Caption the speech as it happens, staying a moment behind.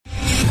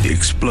The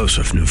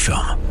explosive new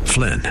film,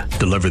 Flynn,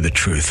 deliver the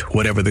truth,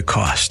 whatever the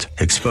cost,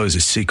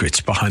 exposes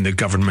secrets behind the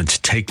government's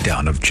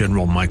takedown of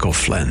General Michael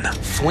Flynn.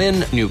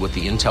 Flynn knew what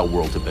the intel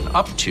world had been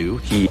up to.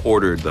 He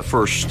ordered the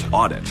first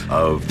audit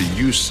of the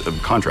use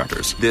of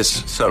contractors.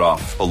 This set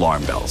off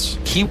alarm bells.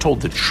 He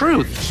told the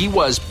truth. He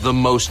was the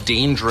most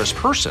dangerous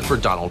person for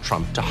Donald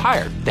Trump to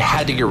hire. They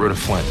had to get rid of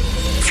Flynn.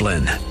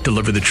 Flynn,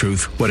 deliver the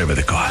truth, whatever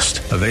the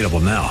cost. Available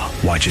now.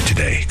 Watch it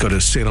today. Go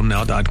to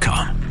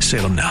salemnow.com.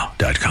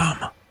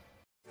 salemnow.com.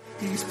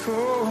 He's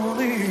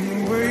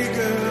calling, wake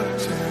up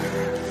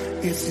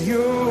time. It's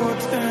your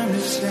time to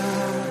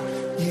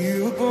shine.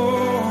 You were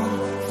born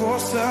for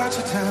such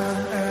a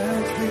time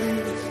as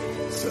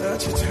this.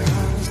 Such a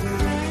time as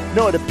this.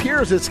 No, it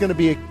appears it's going to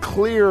be a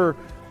clear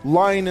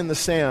line in the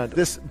sand.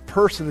 This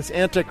person, this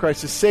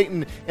Antichrist, is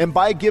Satan. And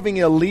by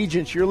giving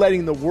allegiance, you're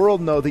letting the world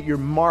know that you're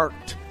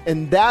marked.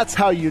 And that's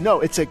how you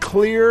know. It's a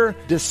clear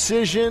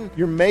decision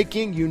you're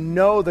making. You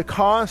know the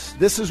cost.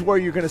 This is where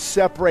you're going to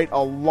separate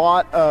a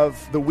lot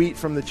of the wheat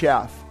from the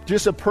chaff.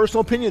 Just a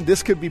personal opinion,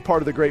 this could be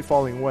part of the great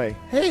falling away.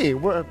 Hey,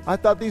 I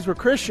thought these were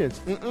Christians.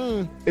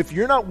 If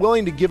you're not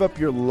willing to give up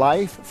your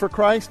life for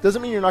Christ, doesn't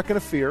mean you're not going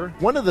to fear.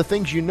 One of the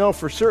things you know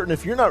for certain,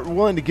 if you're not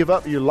willing to give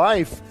up your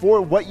life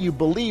for what you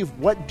believe,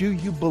 what do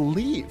you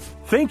believe?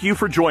 Thank you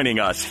for joining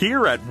us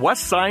here at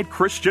Westside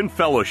Christian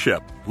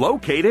Fellowship,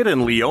 located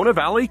in Leona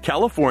Valley,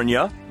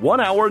 California, 1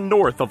 hour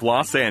north of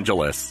Los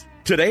Angeles.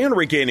 Today on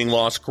Regaining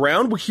Lost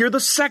Ground, we hear the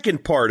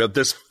second part of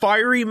this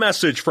fiery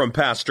message from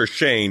Pastor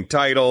Shane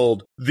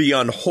titled, The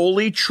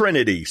Unholy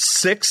Trinity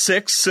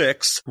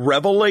 666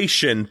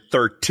 Revelation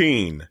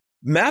 13.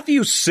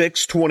 Matthew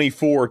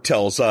 6:24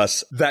 tells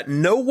us that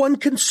no one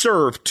can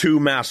serve two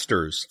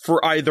masters,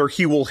 for either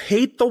he will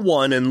hate the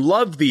one and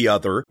love the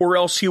other, or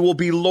else he will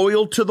be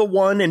loyal to the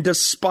one and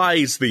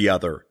despise the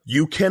other.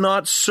 You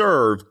cannot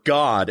serve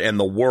God and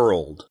the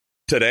world.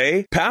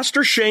 Today,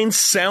 Pastor Shane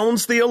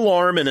sounds the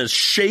alarm and is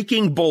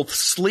shaking both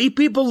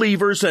sleepy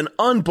believers and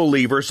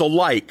unbelievers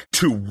alike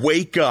to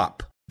wake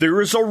up.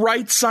 There is a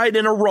right side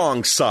and a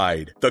wrong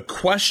side. The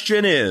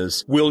question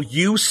is, will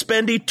you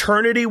spend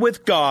eternity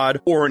with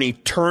God or an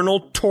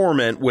eternal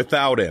torment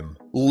without Him?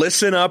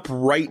 Listen up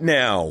right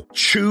now.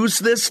 Choose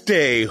this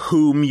day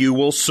whom you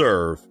will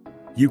serve.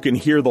 You can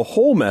hear the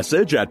whole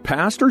message at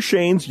Pastor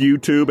Shane's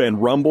YouTube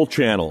and Rumble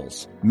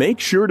channels. Make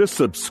sure to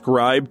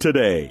subscribe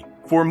today.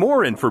 For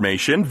more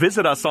information,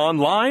 visit us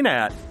online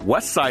at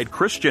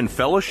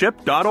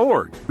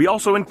westsidechristianfellowship.org. We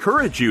also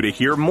encourage you to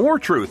hear more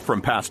truth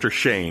from Pastor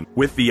Shane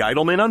with the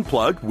Idleman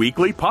Unplugged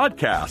weekly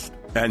podcast.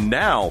 And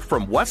now,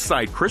 from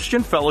Westside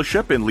Christian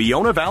Fellowship in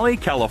Leona Valley,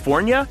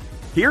 California,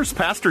 here's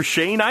Pastor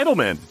Shane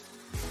Idleman.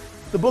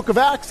 The book of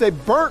Acts, they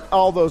burnt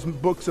all those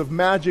books of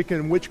magic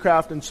and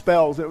witchcraft and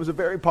spells. It was a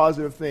very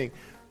positive thing.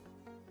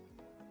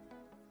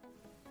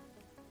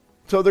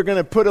 So they're going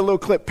to put a little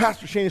clip.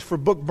 Pastor Shane is for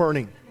book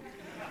burning.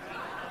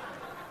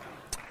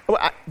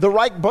 The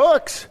right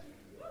books.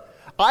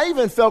 I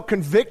even felt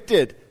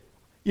convicted.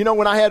 You know,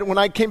 when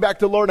I came back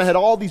to the Lord, I had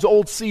all these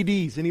old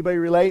CDs. Anybody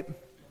relate?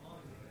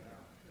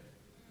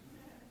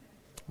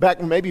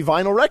 Back maybe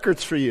vinyl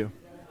records for you.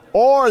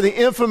 Or the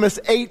infamous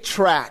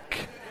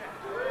 8-track.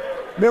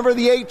 Remember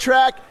the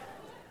 8-track?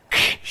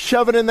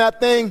 Shove it in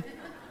that thing.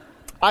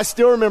 I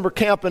still remember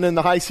camping in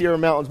the High Sierra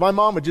Mountains. My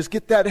mom would just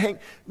get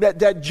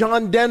that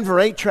John Denver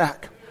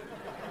 8-track.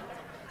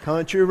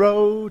 Country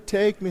road,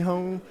 take me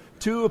home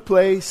to a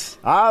place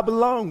I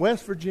belong,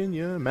 West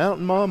Virginia,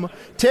 Mountain Mama.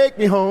 Take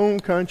me home,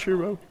 country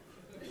road.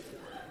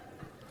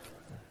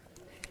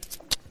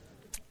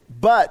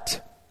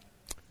 But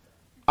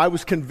I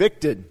was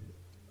convicted.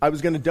 I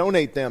was going to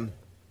donate them.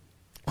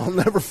 I'll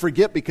never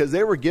forget because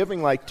they were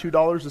giving like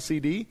 $2 a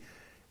CD,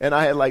 and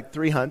I had like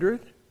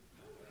 300.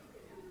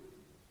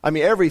 I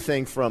mean,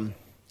 everything from,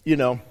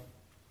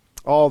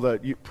 all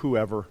the,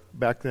 whoever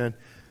back then.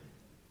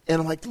 And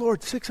I'm like,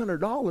 Lord,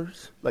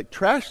 $600, like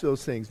trash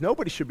those things.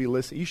 Nobody should be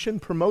listening. You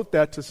shouldn't promote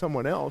that to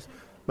someone else.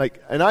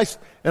 And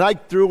I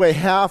threw away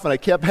half and I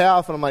kept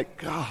half and I'm like,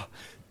 God,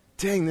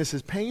 dang, this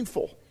is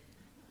painful.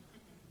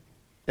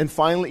 And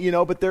finally,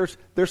 but there's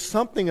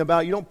something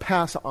about, you don't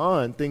pass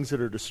on things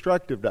that are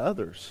destructive to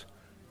others.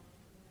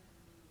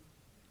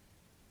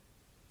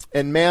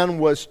 And man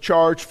was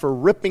charged for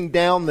ripping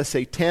down the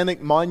satanic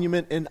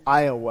monument in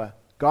Iowa.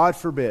 God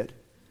forbid.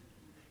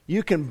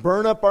 You can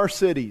burn up our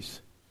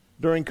cities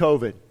during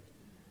COVID.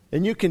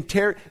 And you can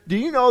tear... Do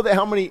you know that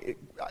how many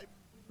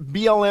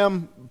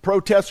BLM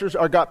protesters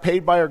got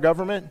paid by our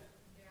government?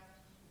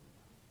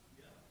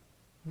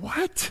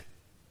 What?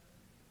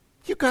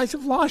 You guys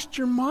have lost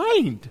your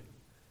mind.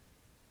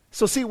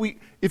 So see,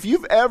 if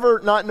you've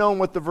ever not known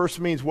what the verse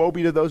means, woe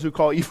be to those who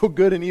call evil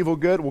good and evil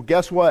good, well,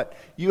 guess what?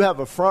 You have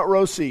a front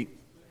row seat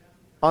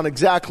on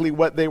exactly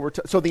what they were...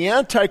 So the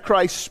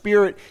Antichrist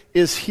spirit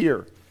is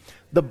here.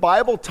 The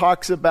Bible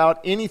talks about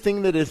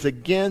anything that is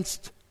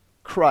against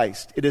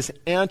Christ. It is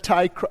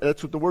anti-Christ.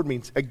 That's what the word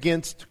means,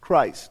 against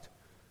Christ.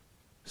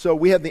 So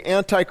we have the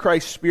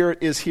Antichrist spirit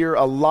is here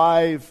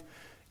alive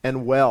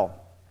and well.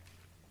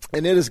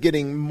 And it is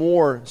getting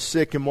more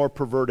sick and more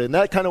perverted. And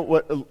that kind of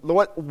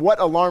what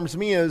alarms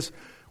me is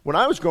when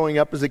I was growing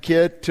up as a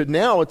kid to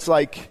now, it's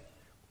like,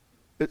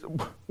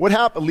 what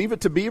happened? Leave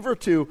It to Beaver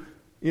to,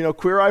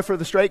 Queer Eye for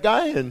the Straight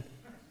Guy and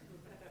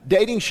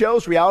dating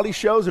shows, reality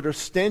shows that are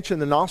stench in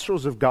the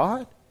nostrils of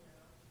God?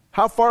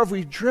 How far have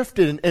we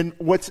drifted? And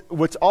what's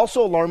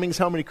also alarming is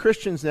how many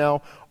Christians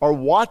now are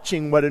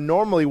watching what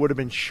normally would have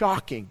been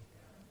shocking.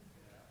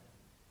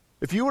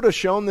 If you would have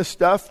shown this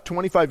stuff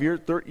 25 years,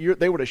 30 years,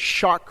 they would have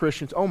shocked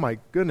Christians. Oh my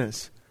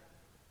goodness.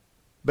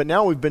 But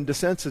now we've been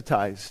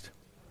desensitized.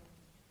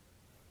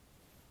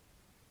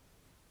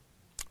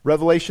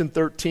 Revelation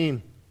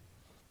 13.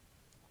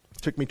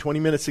 It took me 20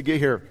 minutes to get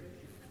here.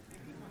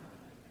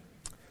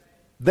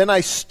 Then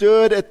I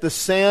stood at the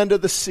sand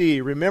of the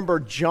sea. Remember,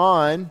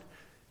 John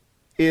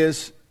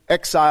is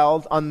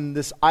exiled on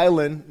this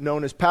island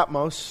known as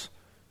Patmos,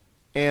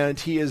 and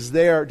he is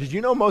there. Did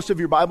you know most of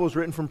your Bible is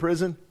written from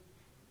prison?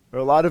 Or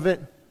a lot of it?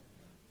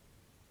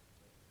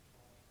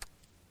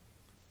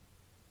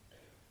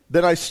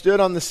 Then I stood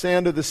on the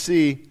sand of the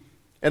sea,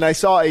 and I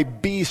saw a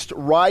beast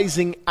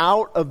rising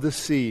out of the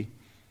sea,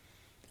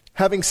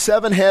 having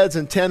 7 heads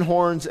and 10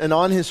 horns, and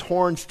on his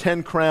horns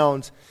 10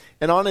 crowns,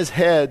 and on his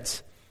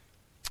heads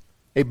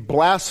a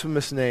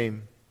blasphemous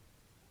name.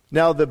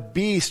 Now the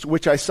beast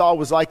which I saw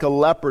was like a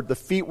leopard. The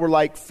feet were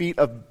like feet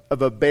of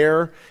a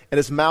bear, and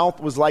his mouth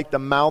was like the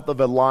mouth of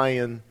a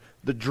lion.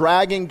 The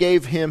dragon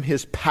gave him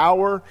his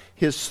power,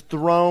 his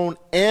throne,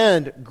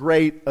 and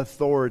great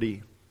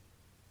authority.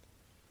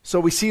 So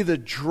we see the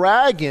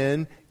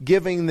dragon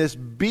giving this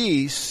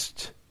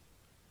beast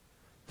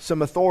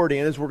some authority.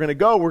 And as we're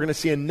going to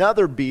see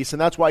another beast, and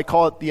that's why I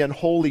call it the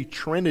Unholy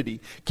Trinity.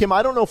 Kim,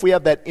 I don't know if we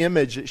have that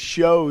image that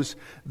shows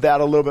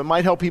that a little bit. It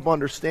might help people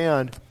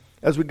understand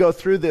as we go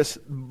through this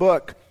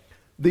book.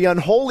 The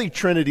Unholy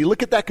Trinity,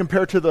 look at that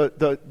compared to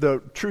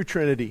the true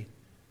Trinity.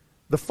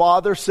 The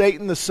Father,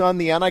 Satan, the Son,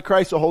 the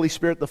Antichrist, the Holy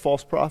Spirit, the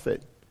false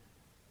prophet.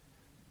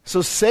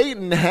 So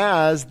Satan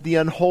has the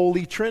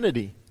Unholy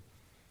Trinity.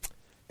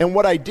 And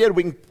what I did,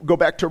 we can go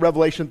back to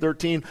Revelation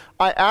 13.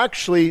 I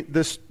actually,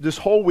 this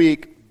whole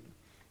week,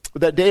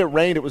 that day it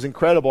rained, it was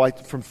incredible.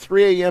 From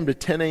 3 a.m. to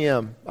 10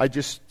 a.m., I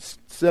just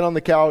sat on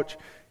the couch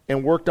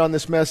and worked on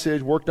this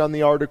message, worked on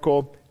the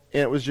article,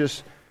 and it was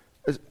just,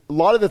 a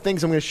lot of the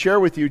things I'm going to share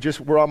with you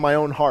just were on my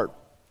own heart.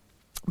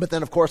 But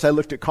then, of course, I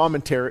looked at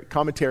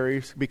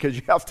commentaries because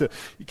you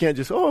can't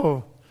just,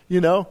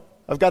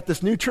 I've got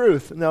this new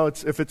truth. No,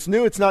 if it's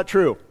new, it's not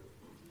true.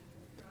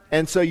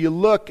 And so you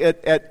look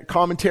at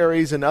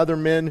commentaries and other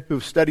men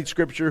who've studied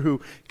Scripture who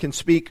can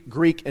speak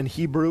Greek and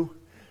Hebrew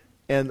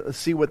and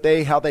see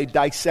how they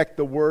dissect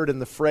the word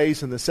and the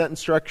phrase and the sentence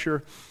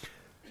structure.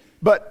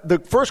 But the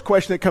first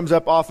question that comes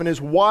up often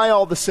is, why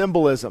all the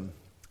symbolism?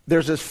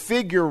 There's this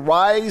figure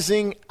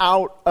rising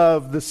out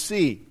of the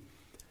sea.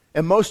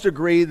 And most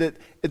agree that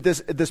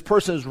this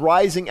person is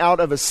rising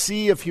out of a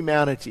sea of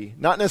humanity,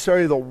 not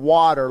necessarily the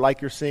water like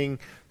you're seeing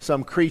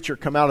some creature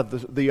come out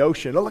of the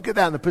ocean. Oh, look at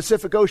that in the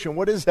Pacific Ocean.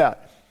 What is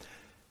that?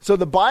 So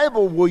the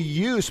Bible will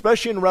use,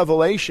 especially in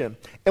Revelation,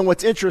 and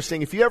what's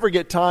interesting, if you ever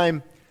get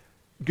time,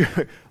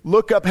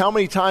 look up how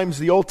many times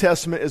the Old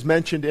Testament is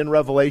mentioned in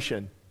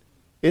Revelation.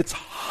 It's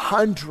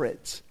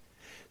hundreds.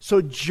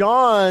 So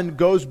John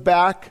goes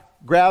back,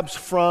 grabs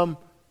from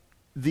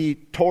the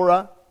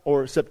Torah,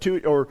 or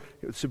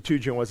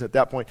Septuagint was at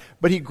that point.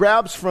 But he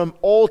grabs from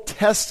Old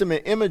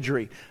Testament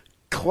imagery,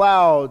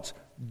 clouds,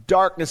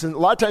 darkness. And a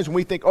lot of times when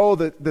we think,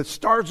 the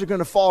stars are going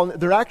to fall,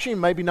 they're actually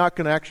maybe not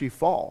going to actually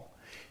fall.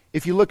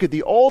 If you look at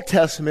the Old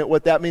Testament,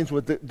 what that means,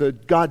 the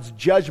God's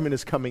judgment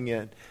is coming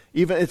in.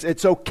 Even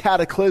it's so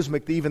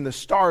cataclysmic that even the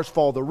stars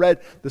fall,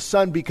 the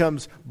sun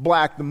becomes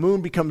black, the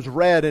moon becomes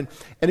red. And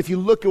if you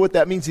look at what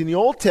that means in the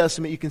Old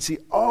Testament, you can see,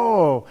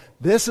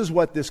 this is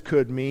what this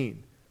could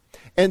mean.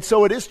 And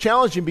so it is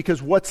challenging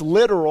because what's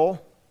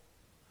literal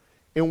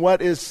and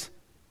what is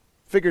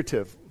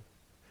figurative?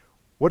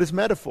 What is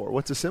metaphor?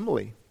 What's a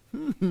simile?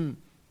 And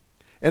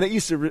I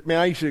used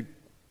to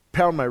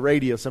pound my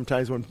radio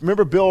sometimes.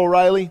 Remember Bill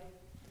O'Reilly?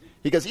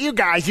 He goes, you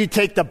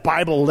take the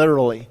Bible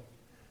literally.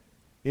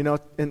 And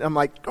I'm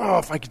like,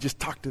 if I could just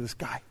talk to this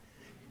guy.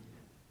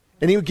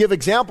 And he would give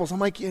examples. I'm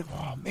like,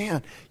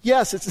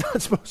 yes, it's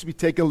not supposed to be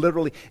taken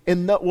literally.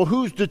 And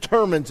who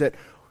determines it?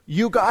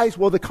 You guys,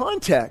 the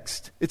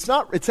context. It's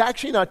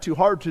actually not too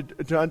hard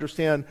to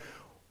understand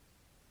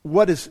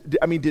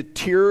did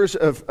tears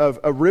of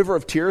a river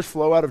of tears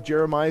flow out of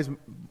Jeremiah's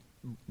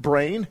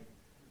brain?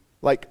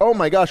 Like, oh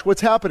my gosh,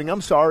 what's happening?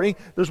 I'm sorry.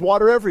 There's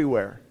water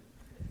everywhere.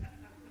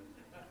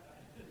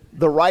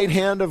 The right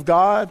hand of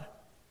God.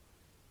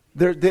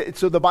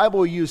 So the Bible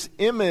will use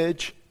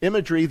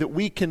imagery that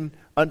we can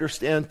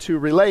understand to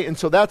relate. And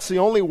so that's the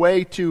only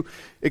way to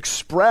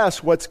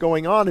express what's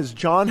going on is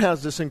John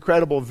has this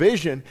incredible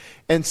vision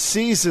and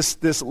sees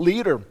this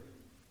leader,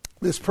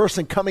 this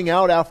person coming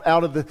out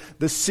of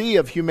the sea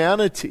of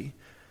humanity.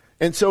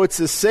 And so it's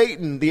the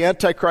Satan, the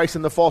Antichrist,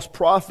 and the false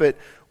prophet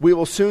we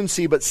will soon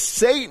see. But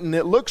Satan,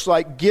 it looks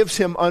like, gives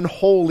him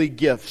unholy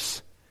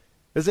gifts.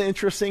 Isn't it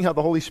interesting how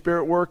the Holy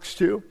Spirit works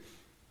too,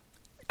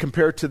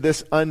 compared to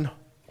this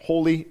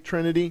unholy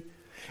Trinity?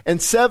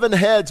 And 7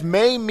 heads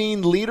may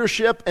mean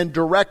leadership and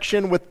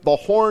direction, with the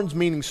horns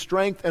meaning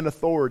strength and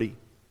authority.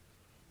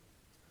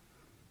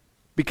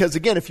 Because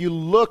again, if you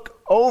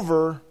look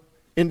over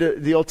into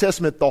the Old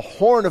Testament, the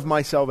horn of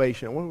my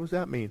salvation, what does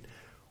that mean?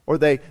 Or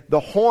the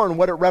horn,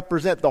 what it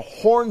represents, the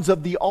horns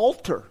of the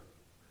altar.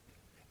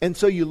 And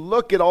so you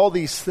look at all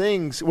these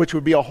things, which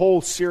would be a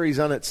whole series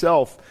on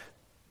itself,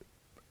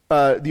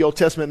 the Old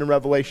Testament and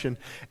Revelation.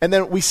 And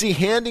then we see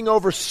handing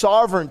over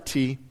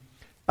sovereignty,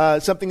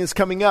 something that's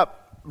coming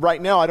up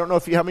right now. I don't know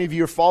how many of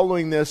you are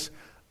following this,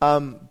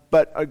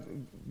 but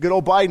good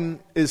old Biden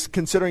is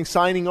considering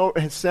signing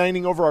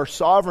over our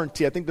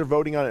sovereignty. I think they're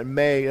voting on it in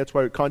May. That's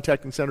why we're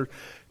contacting senators,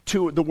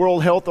 to the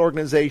World Health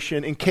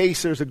Organization in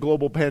case there's a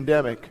global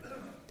pandemic.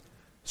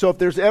 So if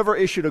there's ever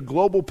issued a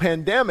global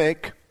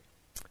pandemic,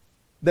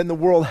 then the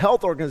World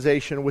Health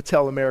Organization would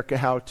tell America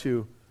how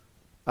to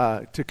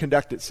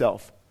conduct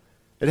itself.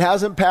 It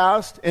hasn't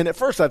passed, and at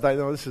first I thought,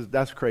 no,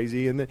 that's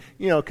crazy, and then,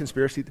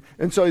 conspiracy.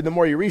 And so the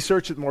more you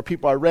research it, the more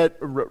people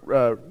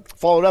I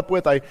followed up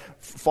with. I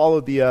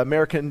followed the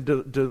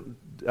American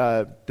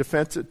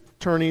Defense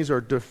Attorneys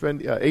or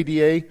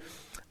ADA,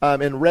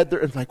 and read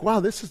and like, wow,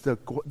 this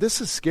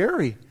is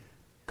scary,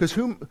 because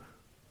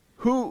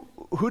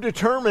who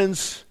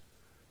determines?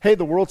 Hey,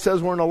 the world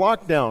says we're in a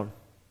lockdown.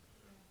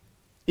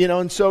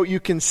 And so you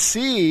can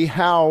see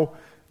how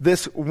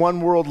this one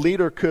world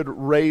leader could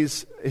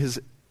raise his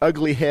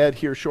ugly head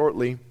here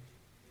shortly.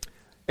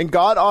 And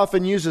God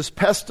often uses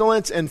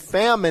pestilence and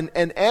famine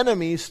and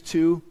enemies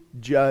to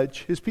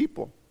judge his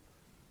people.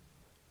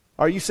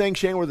 Are you saying,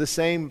 Shane, we're the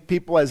same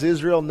people as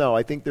Israel? No,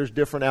 I think there's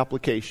different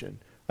application.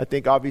 I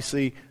think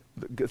obviously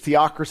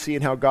theocracy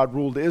and how God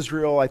ruled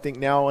Israel, I think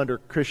now under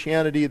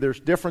Christianity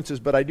there's differences,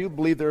 but I do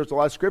believe there's a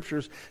lot of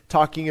scriptures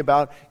talking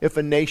about if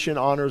a nation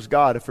honors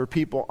God, if her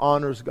people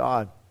honors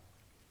God,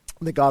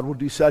 that God will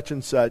do such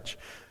and such.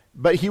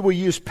 But he will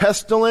use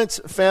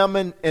pestilence,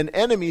 famine, and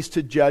enemies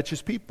to judge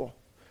his people.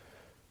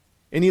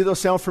 Any of those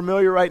sound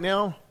familiar right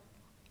now?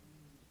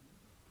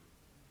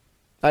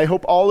 I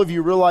hope all of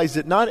you realize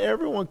that not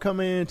everyone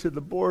coming into the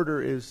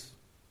border is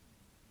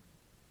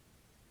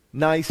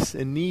nice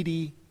and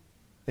needy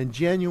and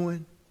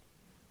genuine.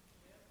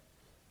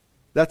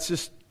 That's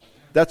just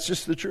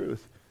the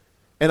truth.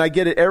 And I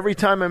get it every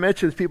time I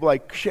mention this. People are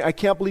like, I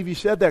can't believe you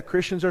said that.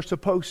 Christians are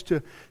supposed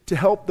to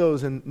help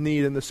those in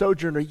need and the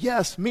sojourner.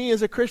 Yes, me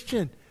as a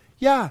Christian.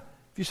 Yeah.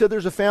 If you said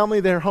there's a family,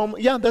 they're home.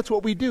 Yeah, that's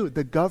what we do.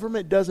 The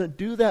government doesn't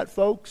do that,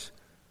 folks.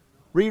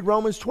 Read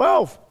Romans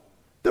 12.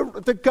 Then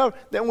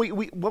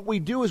what we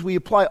do is we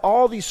apply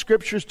all these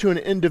scriptures to an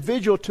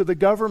individual, to the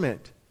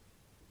government.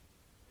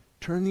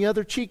 Turn the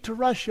other cheek to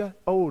Russia.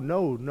 Oh,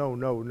 no.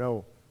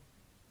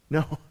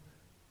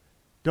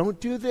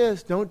 Don't do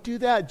this. Don't do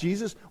that.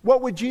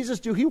 What would Jesus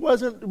do? He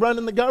wasn't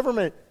running the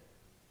government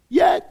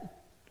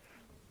yet.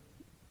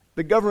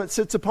 The government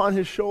sits upon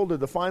his shoulder,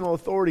 the final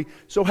authority.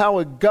 So how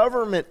a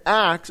government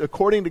acts,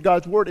 according to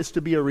God's word, is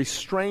to be a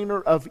restrainer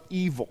of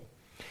evil.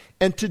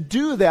 And to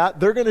do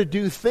that, they're going to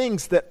do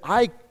things that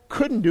I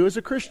couldn't do as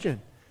a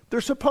Christian.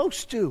 They're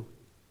supposed to.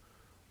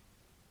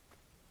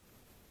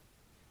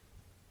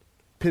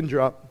 Pin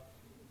drop.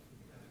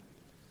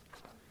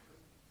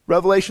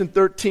 Revelation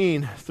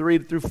 13,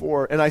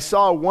 3-4. And I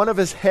saw one of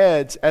his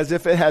heads as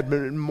if it had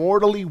been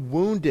mortally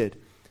wounded.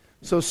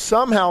 So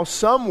somehow,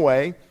 some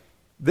way,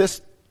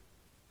 this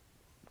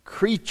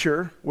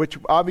creature, which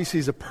obviously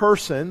is a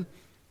person,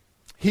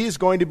 he's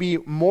going to be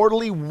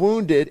mortally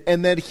wounded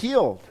and then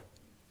healed.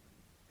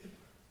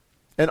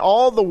 And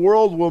all the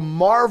world will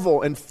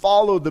marvel and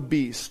follow the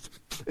beast.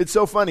 It's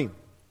so funny.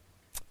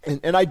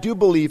 And I do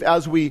believe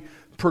as we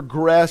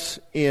progress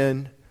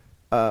in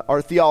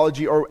our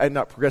theology, or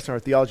not progress in our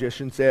theology, I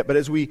shouldn't say it, but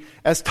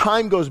as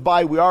time goes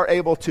by, we are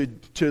able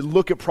to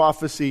look at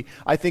prophecy,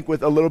 I think,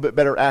 with a little bit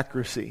better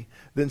accuracy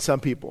than some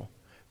people.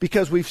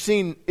 Because we've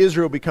seen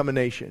Israel become a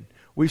nation.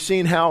 We've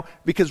seen how,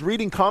 because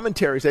reading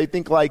commentaries, I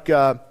think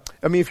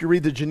if you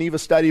read the Geneva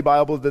Study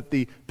Bible that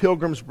the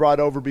Pilgrims brought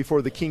over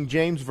before the King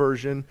James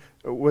Version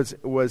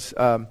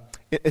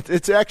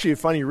it's actually a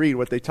funny read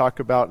what they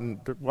talk about, and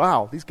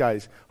wow, these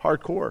guys,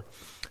 hardcore.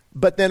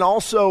 But then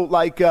also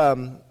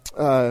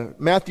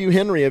Matthew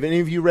Henry, have any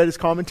of you read his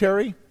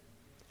commentary?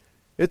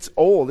 It's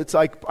old. It's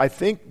like, I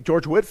think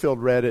George Whitefield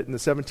read it in the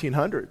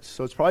 1700s.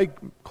 So it's probably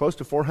close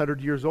to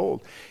 400 years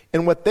old.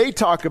 And what they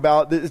talk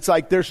about, it's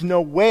like there's no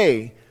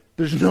way.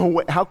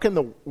 How can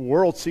the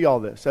world see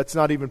all this? That's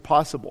not even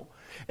possible.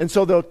 And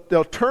so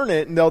they'll turn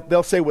it and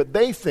they'll say what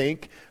they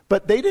think,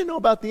 but they didn't know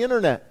about the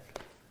internet.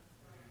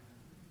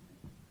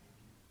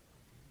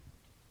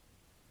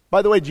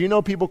 By the way, do you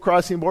know people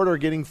crossing the border are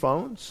getting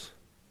phones?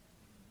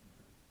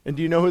 And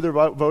do you know who they're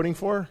voting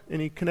for?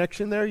 Any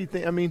connection there? You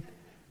think?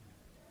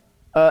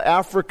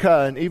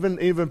 Africa and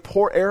even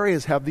poor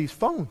areas have these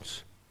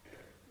phones.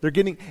 They're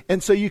getting,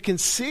 and so you can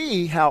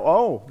see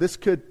how this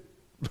could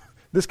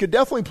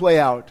definitely play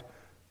out.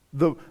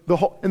 The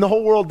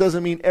whole world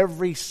doesn't mean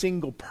every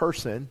single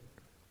person,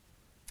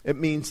 It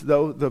means,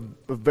 though, the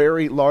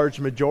very large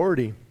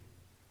majority.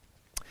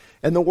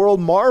 And the world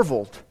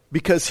marveled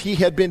because he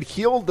had been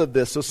healed of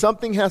this. So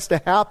something has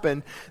to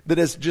happen that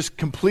is just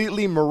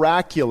completely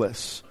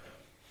miraculous.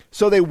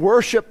 So they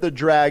worship the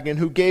dragon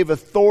who gave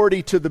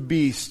authority to the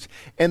beast.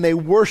 And they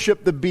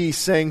worship the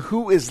beast, saying,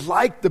 who is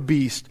like the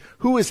beast?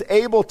 Who is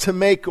able to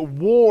make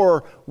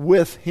war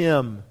with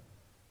him?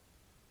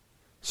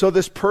 So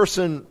this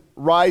person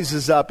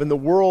rises up and the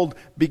world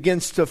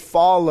begins to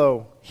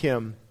follow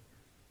him.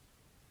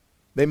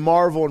 They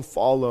marvel and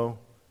follow.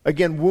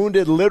 Again,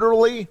 wounded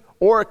literally,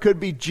 or it could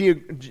be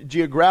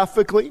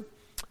geographically.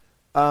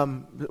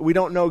 We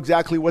don't know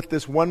exactly what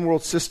this one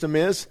world system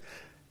is.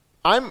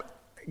 I'm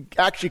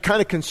actually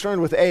kind of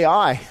concerned with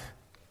AI.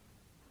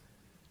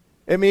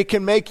 I mean, it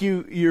can make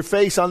your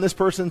face on this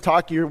person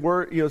talk your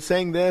word,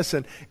 saying this,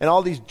 and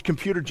all these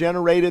computer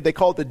generated. They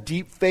call it the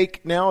deep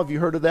fake now. Have you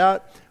heard of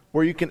that?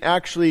 Where you can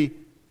actually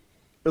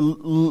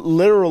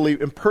literally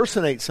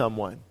impersonate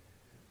someone.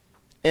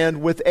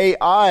 And with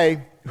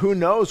AI, who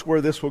knows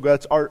where this will go?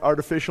 It's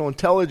artificial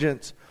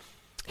intelligence.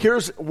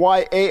 Here's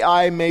why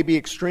AI may be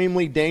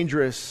extremely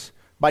dangerous,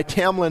 by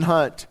Tamlin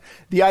Hunt.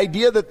 The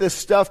idea that this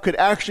stuff could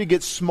actually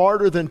get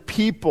smarter than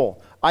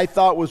people, I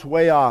thought was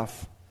way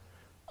off.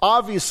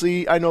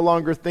 Obviously, I no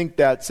longer think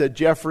that, said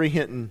Jeffrey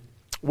Hinton,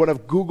 one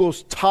of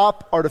Google's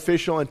top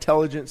artificial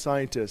intelligence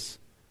scientists.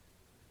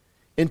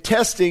 In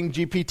testing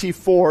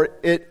GPT-4,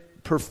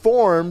 it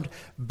performed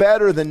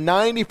better than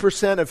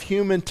 90% of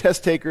human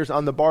test takers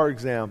on the bar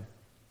exam.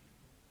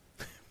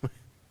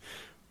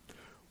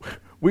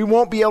 We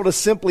won't be able to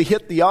simply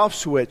hit the off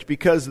switch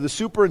because the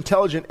super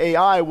intelligent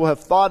AI will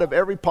have thought of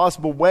every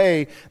possible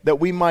way that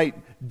we might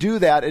do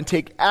that and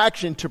take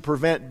action to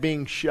prevent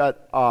being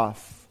shut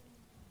off.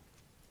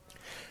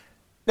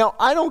 Now,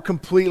 I don't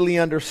completely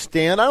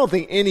understand. I don't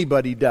think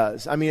anybody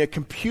does. I mean, a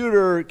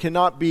computer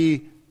cannot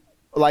be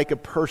like a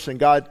person.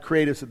 God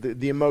created us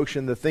the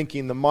emotion, the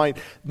thinking, the mind.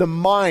 The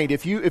mind,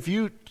 if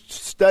you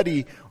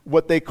study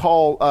what they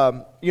call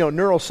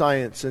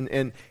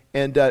neuroscience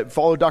and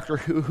follow Dr.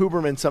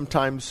 Huberman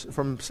sometimes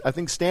from, I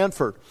think,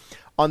 Stanford,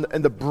 and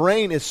the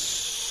brain is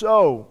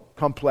so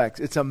complex.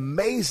 It's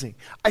amazing.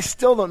 I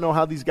still don't know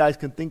how these guys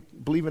can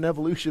believe in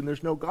evolution.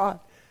 There's no God.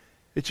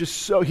 It's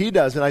just so, he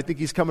does, and I think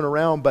he's coming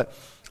around, but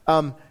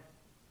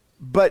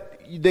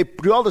they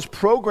do all this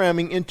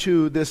programming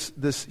into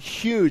this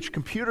huge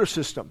computer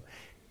system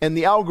and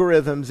the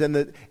algorithms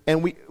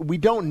and we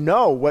don't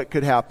know what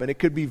could happen. It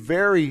could be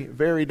very,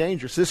 very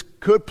dangerous. This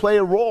could play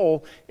a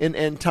role in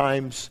end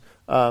times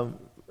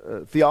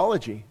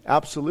theology,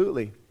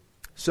 absolutely.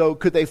 So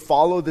could they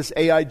follow this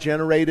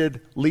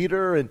AI-generated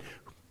leader? And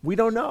we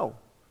don't know.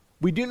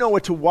 We do know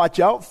what to watch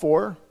out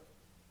for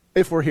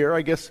if we're here.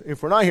 I guess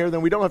if we're not here,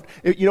 then we don't have.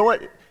 You know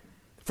what?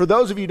 For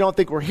those of you who don't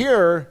think we're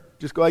here,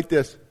 just go like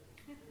this.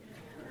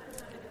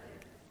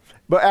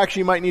 But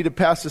actually, you might need to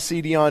pass the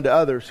CD on to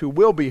others who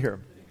will be here.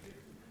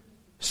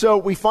 So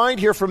we find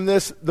here from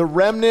this, the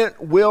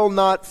remnant will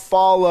not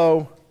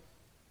follow.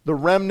 The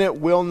remnant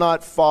will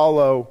not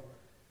follow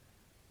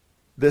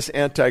this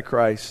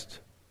Antichrist.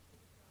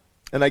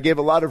 And I gave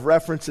a lot of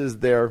references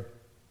there.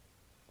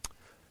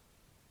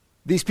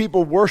 These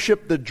people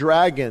worship the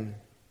dragon,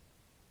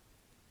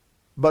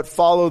 but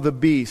follow the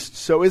beast.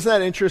 So isn't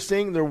that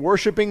interesting? They're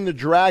worshiping the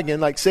dragon,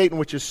 like Satan,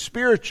 which is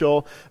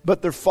spiritual,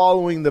 but they're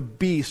following the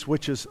beast,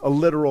 which is a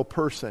literal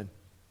person.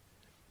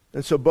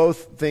 And so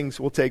both things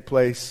will take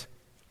place.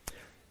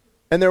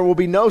 And there will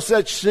be no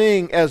such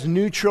thing as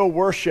neutral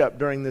worship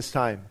during this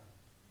time.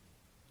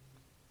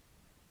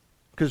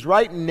 Because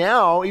right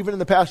now, even in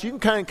the past, you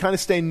can kind of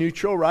stay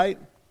neutral, right?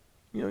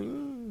 We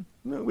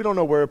don't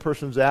know where a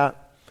person's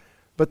at.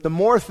 But the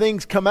more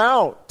things come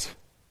out,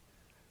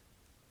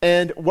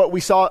 and what we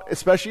saw,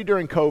 especially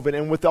during COVID,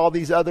 and with all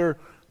these other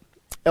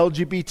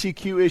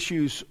LGBTQ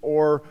issues,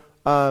 or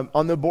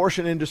on the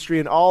abortion industry,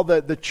 and all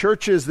the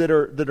churches that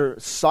are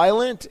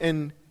silent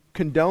and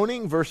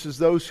condoning versus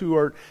those who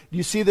are, do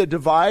you see the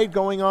divide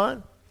going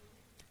on?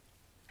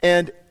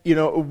 And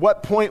at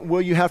what point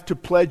will you have to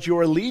pledge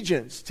your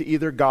allegiance to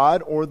either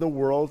God or the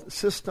world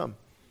system?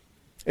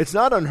 It's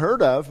not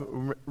unheard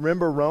of.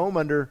 Remember Rome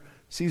under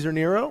Caesar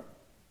Nero?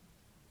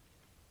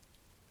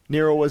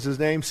 Nero was his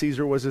name,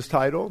 Caesar was his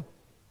title.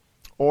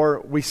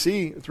 Or we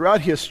see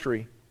throughout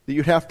history that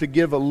you'd have to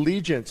give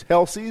allegiance.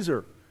 Hail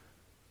Caesar.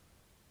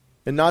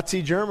 In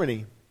Nazi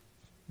Germany,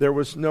 there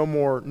was no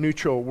more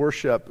neutral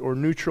worship or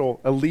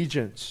neutral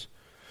allegiance.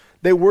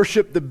 They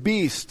worship the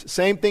beast.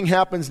 Same thing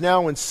happens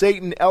now when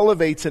Satan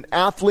elevates an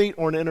athlete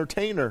or an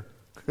entertainer.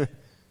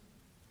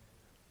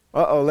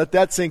 Let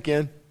that sink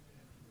in.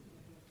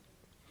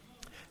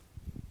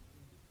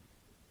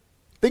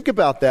 Think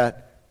about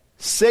that.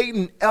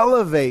 Satan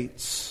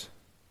elevates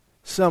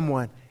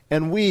someone,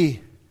 and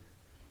we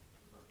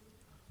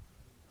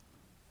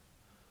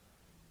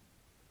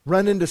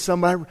run into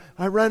somebody.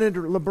 I ran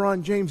into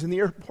LeBron James in the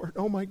airport.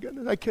 Oh my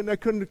goodness, I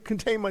couldn't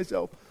contain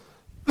myself.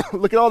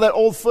 Look at all that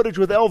old footage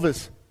with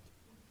Elvis.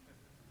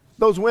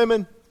 Those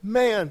women,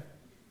 man.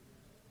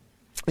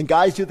 And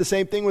guys do the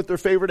same thing with their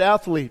favorite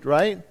athlete,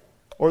 right?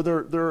 or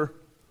their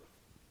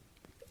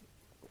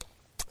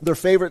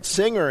favorite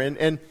singer.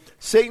 And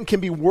Satan can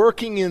be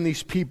working in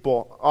these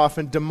people,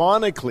 often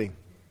demonically.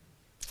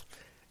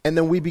 And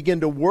then we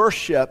begin to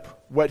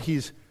worship what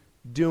he's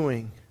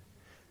doing.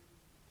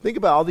 Think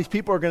about it. All these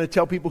people are going to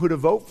tell people who to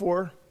vote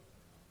for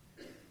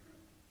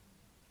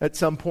at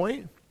some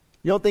point.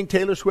 You don't think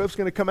Taylor Swift's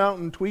going to come out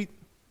and tweet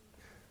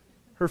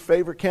her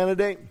favorite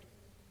candidate?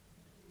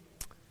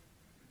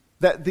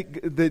 That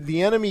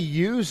the enemy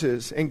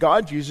uses, and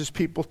God uses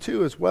people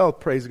too as well.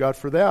 Praise God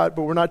for that.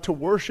 But we're not to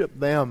worship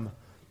them.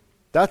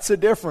 That's the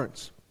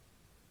difference.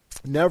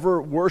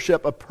 Never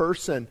worship a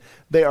person.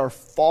 They are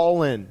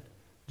fallen,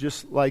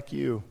 just like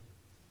you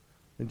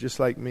and just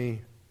like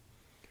me.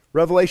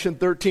 Revelation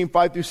 13,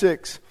 5 through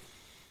 6.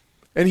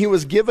 And he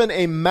was given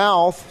a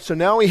mouth, so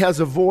now he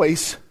has a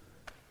voice,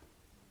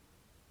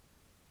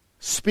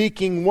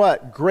 speaking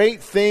what?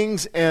 Great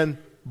things and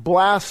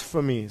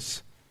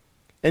blasphemies.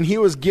 And he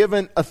was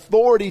given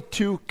authority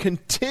to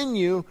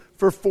continue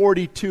for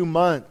 42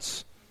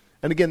 months.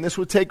 And again, this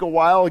would take a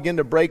while, again,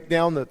 to break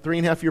down the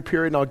 3.5-year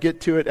period, and I'll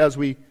get to it as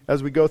we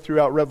go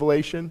throughout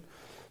Revelation.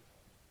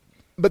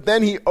 But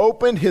then he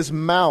opened his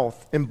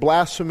mouth in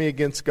blasphemy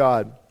against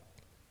God.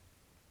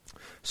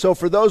 So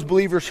for those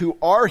believers who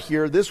are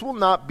here, this will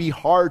not be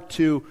hard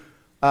to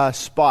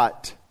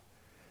spot.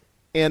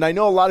 And I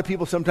know a lot of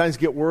people sometimes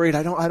get worried.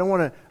 I don't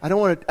want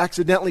to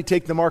accidentally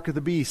take the mark of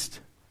the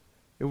beast.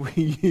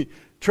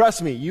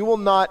 Trust me, you will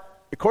not.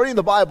 According to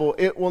the Bible,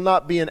 it will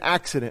not be an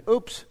accident.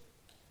 Oops.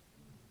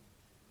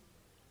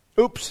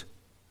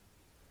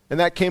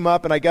 And that came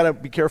up, and I got to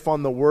be careful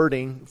on the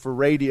wording for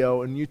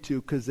radio and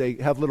YouTube because they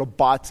have little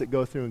bots that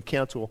go through and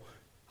cancel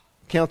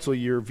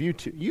your view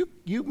to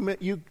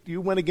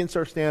you went against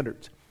our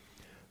standards.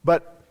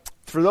 But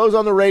for those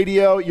on the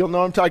radio, you'll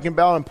know I'm talking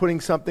about. I'm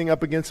putting something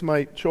up against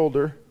my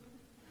shoulder,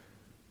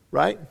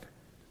 right?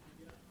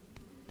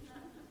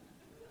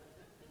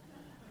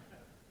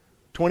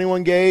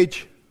 21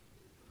 gauge.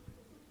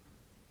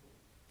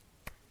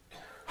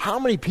 How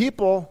many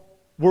people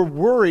were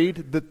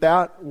worried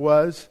that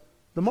was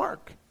the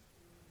mark?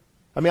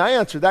 I mean, I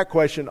answered that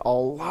question a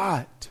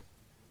lot.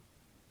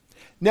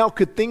 Now,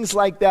 could things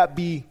like that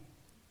be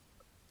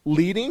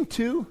leading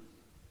to?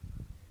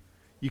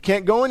 You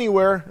can't go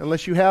anywhere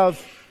unless you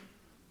have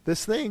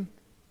this thing.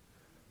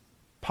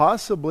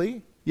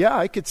 Possibly. Yeah,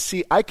 I can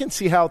see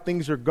how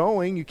things are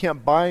going. You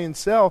can't buy and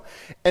sell.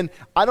 And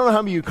I don't know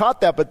how many of you caught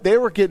that, but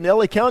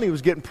LA County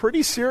was getting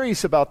pretty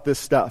serious about this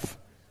stuff.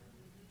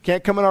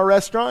 Can't come in our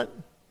restaurant.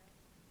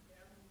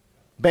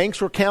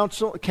 Banks were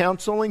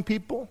counseling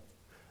people.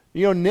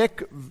 You know,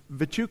 Nick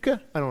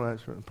Vichuka? I don't know.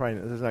 Probably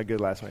that's not a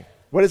good last name.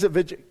 What is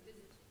it,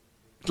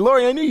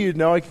 Lori, I knew you'd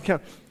know. I can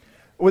count.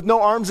 With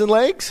no arms and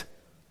legs?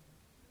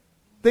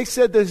 They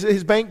said that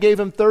his bank gave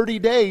him 30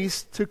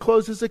 days to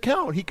close his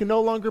account. He can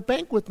no longer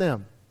bank with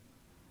them.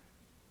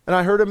 And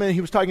I heard him, and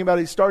he was talking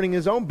about starting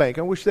his own bank.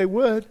 I wish they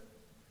would.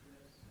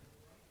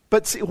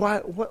 But see,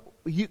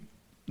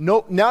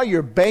 now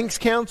your bank's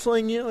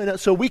counseling you? And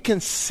so we can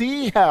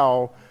see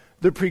how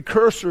the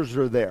precursors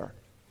are there.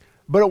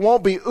 But it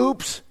won't be,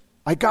 oops,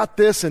 I got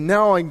this, and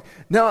now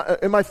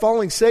am I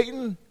following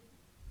Satan?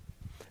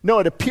 No,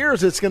 it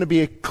appears it's going to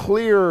be a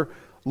clear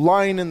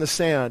line in the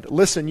sand.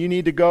 Listen, you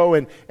need to go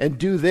and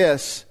do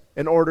this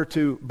in order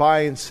to buy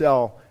and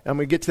sell. And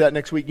we get to that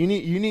next week. You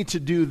need to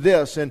do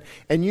this, and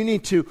you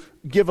need to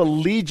give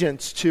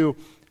allegiance to,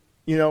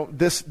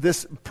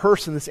 this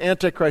person, this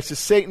Antichrist, this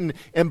Satan.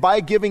 And by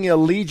giving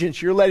allegiance,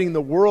 you're letting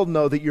the world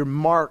know that you're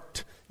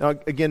marked. Now,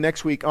 again,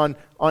 next week on,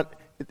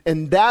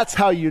 and that's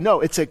how you know.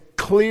 It's a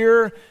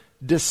clear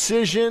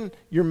decision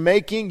you're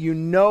making. You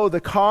know the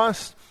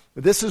cost.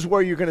 This is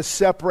where you're going to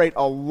separate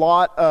a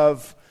lot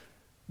of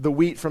the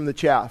wheat from the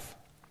chaff.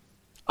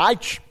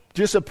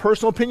 Just a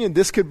personal opinion,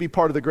 this could be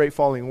part of the great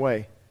falling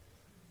away.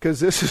 Because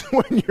this is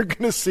when you're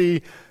going to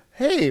see,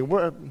 hey,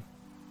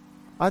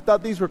 I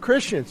thought these were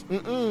Christians.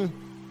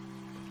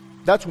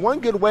 That's one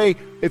good way.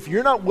 If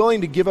you're not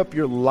willing to give up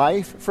your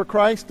life for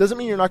Christ, doesn't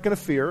mean you're not going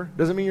to fear.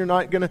 Doesn't mean you're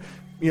not going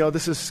to,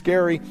 this is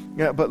scary.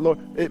 Yeah, but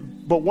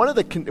one of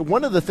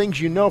the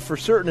things you know for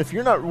certain, if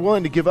you're not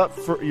willing to give up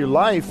for your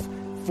life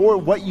for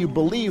what you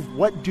believe,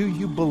 what do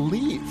you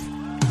believe?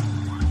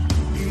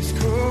 He's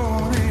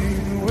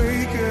calling,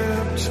 wake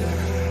up,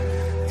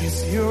 child.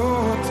 It's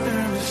your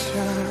turn to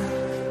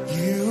shine.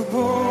 You were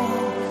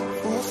born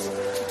for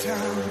such a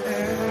time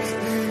as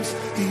this.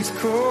 He's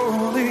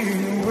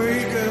calling,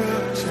 wake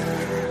up,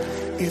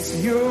 child.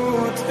 It's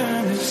your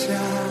turn to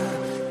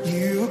shine.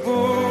 You were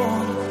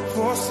born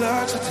for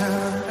such a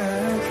time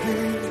as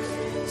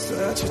this.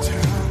 Such a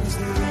time as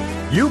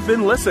this. You've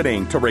been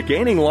listening to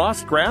Regaining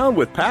Lost Ground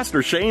with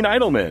Pastor Shane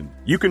Idleman.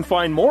 You can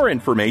find more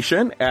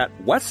information at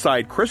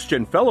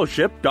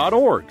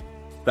westsidechristianfellowship.org.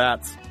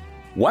 That's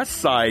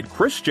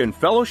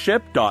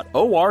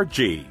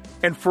westsidechristianfellowship.org.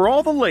 And for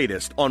all the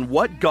latest on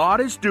what God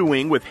is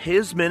doing with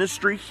His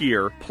ministry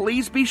here,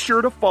 please be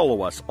sure to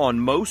follow us on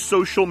most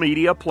social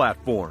media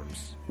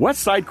platforms.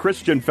 Westside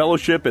Christian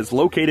Fellowship is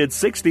located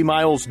 60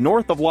 miles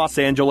north of Los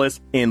Angeles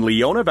in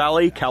Leona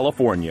Valley,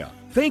 California.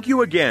 Thank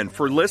you again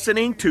for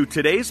listening to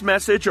today's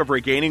message of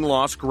Regaining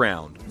Lost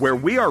Ground, where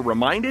we are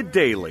reminded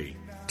daily,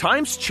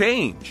 times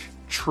change,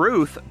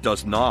 truth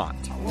does not.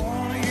 I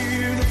want to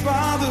hear the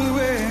Father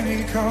when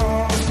He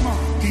calls.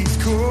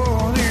 He's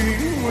calling,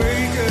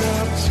 wake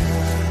up,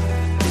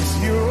 child.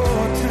 It's your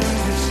turn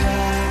to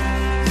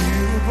shine.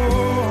 You were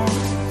born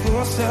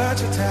for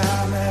such a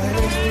time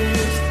as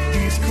this.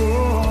 He's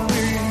calling,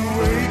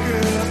 wake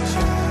up,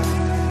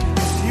 child.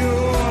 It's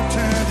your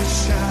turn to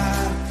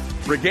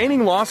shine.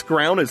 Regaining Lost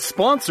Ground is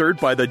sponsored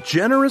by the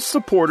generous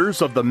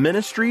supporters of the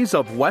ministries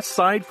of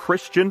Westside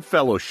Christian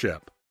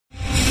Fellowship.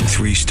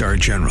 3-star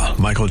General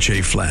Michael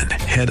J. Flynn,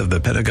 head of the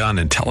Pentagon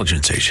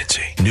Intelligence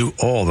Agency, knew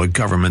all the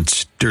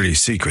government's dirty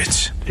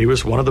secrets. He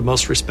was one of the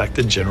most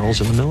respected generals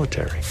in the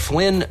military.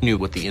 Flynn knew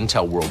what the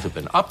intel world had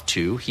been up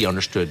to. He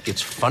understood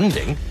its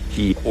funding.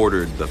 He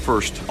ordered the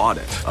first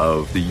audit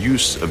of the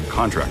use of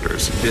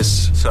contractors.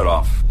 This set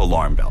off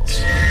alarm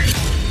bells.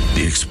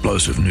 The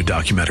explosive new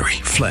documentary,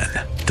 Flynn,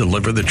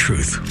 Deliver the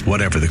Truth,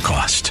 Whatever the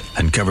Cost,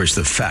 uncovers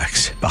the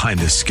facts behind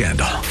this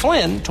scandal.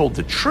 Flynn told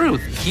the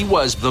truth. He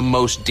was the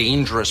most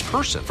dangerous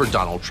person for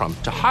Donald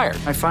Trump to hire.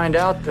 I find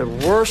out the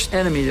worst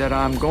enemy that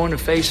I'm going to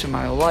face in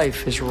my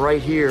life is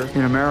right here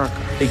in America.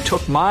 They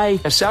took my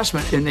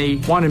assessment and they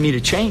wanted me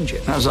to change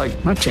it. And I was like,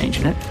 I'm not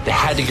changing it. They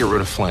had to get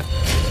rid of Flynn.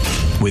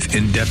 With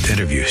in-depth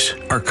interviews,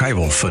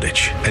 archival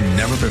footage, and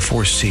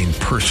never-before-seen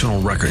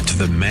personal records of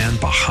the man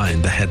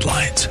behind the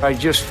headlines. I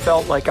just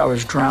felt like I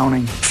was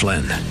drowning.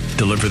 Flynn,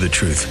 Deliver the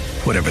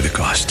Truth, Whatever the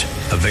Cost.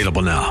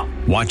 Available now.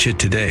 Watch it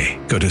today.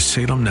 Go to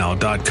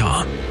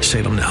salemnow.com.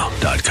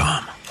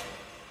 salemnow.com.